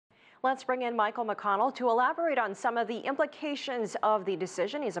Let's bring in Michael McConnell to elaborate on some of the implications of the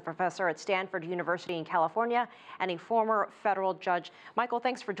decision. He's a professor at Stanford University in California and a former federal judge. Michael,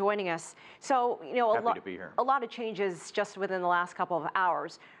 thanks for joining us. So, Happy to be here. A lot of changes just within the last couple of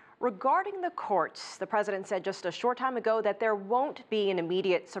hours. Regarding the courts, the president said just a short time ago that there won't be an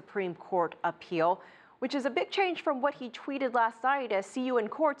immediate Supreme Court appeal, which is a big change from what he tweeted last night as "see you in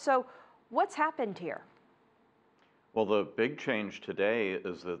court." So what's happened here? Well, the big change today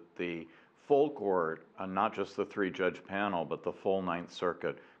is that the full court, not just the three-judge panel, but the full Ninth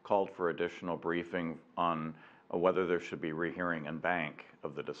Circuit, called for additional briefing on whether there should be rehearing en banc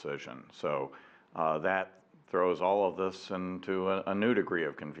of the decision. So that throws all of this into a new degree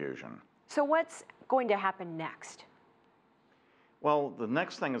of confusion. So what's going to happen next? Well, the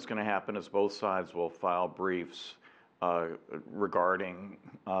next thing that's going to happen is both sides will file briefs regarding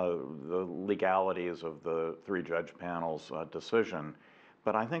the legalities of the three-judge panel's decision.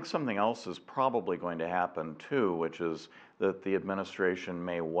 But I think something else is probably going to happen too, which is that the administration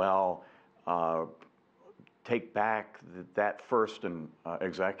may well take back that first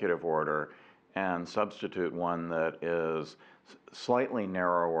executive order and substitute one that is slightly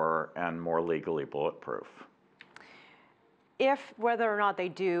narrower and more legally bulletproof. If whether or not they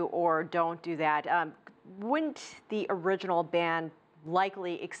do or don't do that, wouldn't the original ban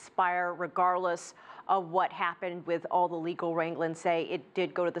likely expire regardless of what happened with all the legal wrangling? Say it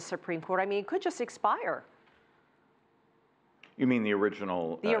did go to the Supreme Court. I mean, it could just expire. You mean the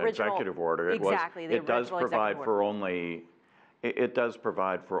original executive order? Exactly. It does provide for only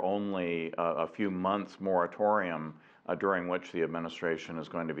a few months moratorium during which the administration is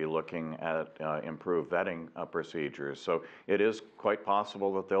going to be looking at improved vetting procedures. So it is quite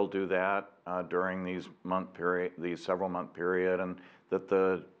possible that they'll do that during these several month period, and that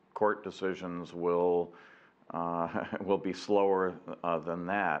the court decisions will be slower than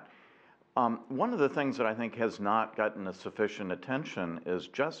that. One of the things that I think has not gotten a sufficient attention is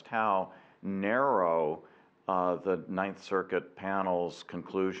just how narrow the Ninth Circuit panel's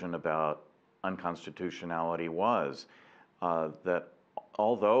conclusion about unconstitutionality was. That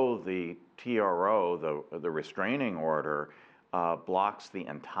although the TRO, the restraining order, blocks the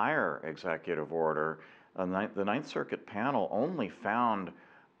entire executive order, the Ninth Circuit panel only found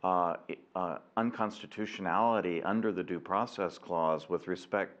unconstitutionality under the Due Process Clause with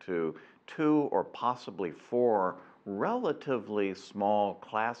respect to 2 or possibly 4 relatively small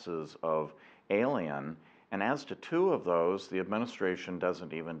classes of alien. And as to 2 of those, the administration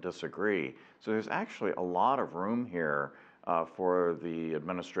doesn't even disagree. So there's actually a lot of room here for the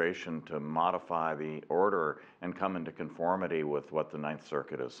administration to modify the order and come into conformity with what the Ninth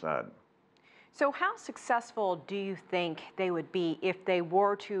Circuit has said. So how successful do you think they would be if they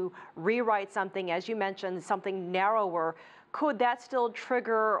were to rewrite something, as you mentioned, something narrower? Could that still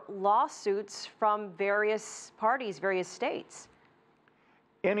trigger lawsuits from various parties, various states?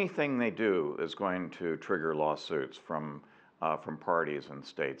 Anything they do is going to trigger lawsuits from parties and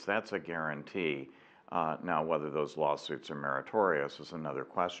states. That's a guarantee. Now, whether those lawsuits are meritorious is another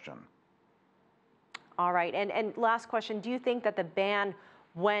question. All right. And last question, do you think that the ban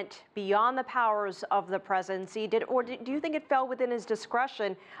went beyond the powers of the presidency? Do you think it fell within his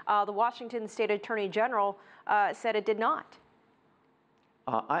discretion? The Washington State Attorney General said it did not.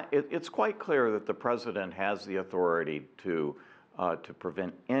 It's quite clear that the president has the authority to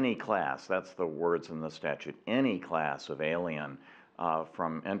prevent any class, that's the words in the statute, any class of alien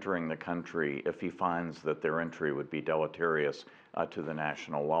from entering the country if he finds that their entry would be deleterious to the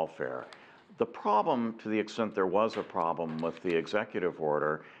national welfare. The problem, to the extent there was a problem with the executive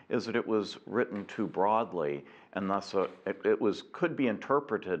order, is that it was written too broadly, and thus could be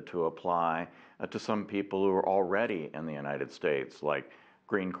interpreted to apply to some people who are already in the United States, like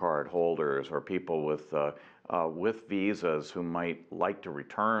green card holders or people with visas who might like to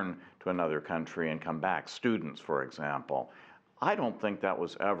return to another country and come back, students, for example. I don't think that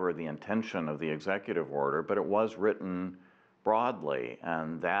was ever the intention of the executive order, but it was written broadly,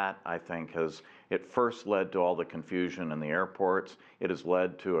 and that, I think, it first led to all the confusion in the airports. It has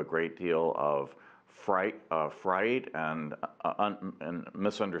led to a great deal of fright and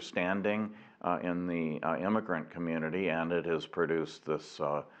misunderstanding in the immigrant community, and it has produced this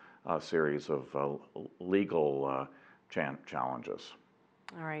series of legal challenges.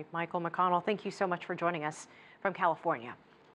 All right, Michael McConnell, thank you so much for joining us from California.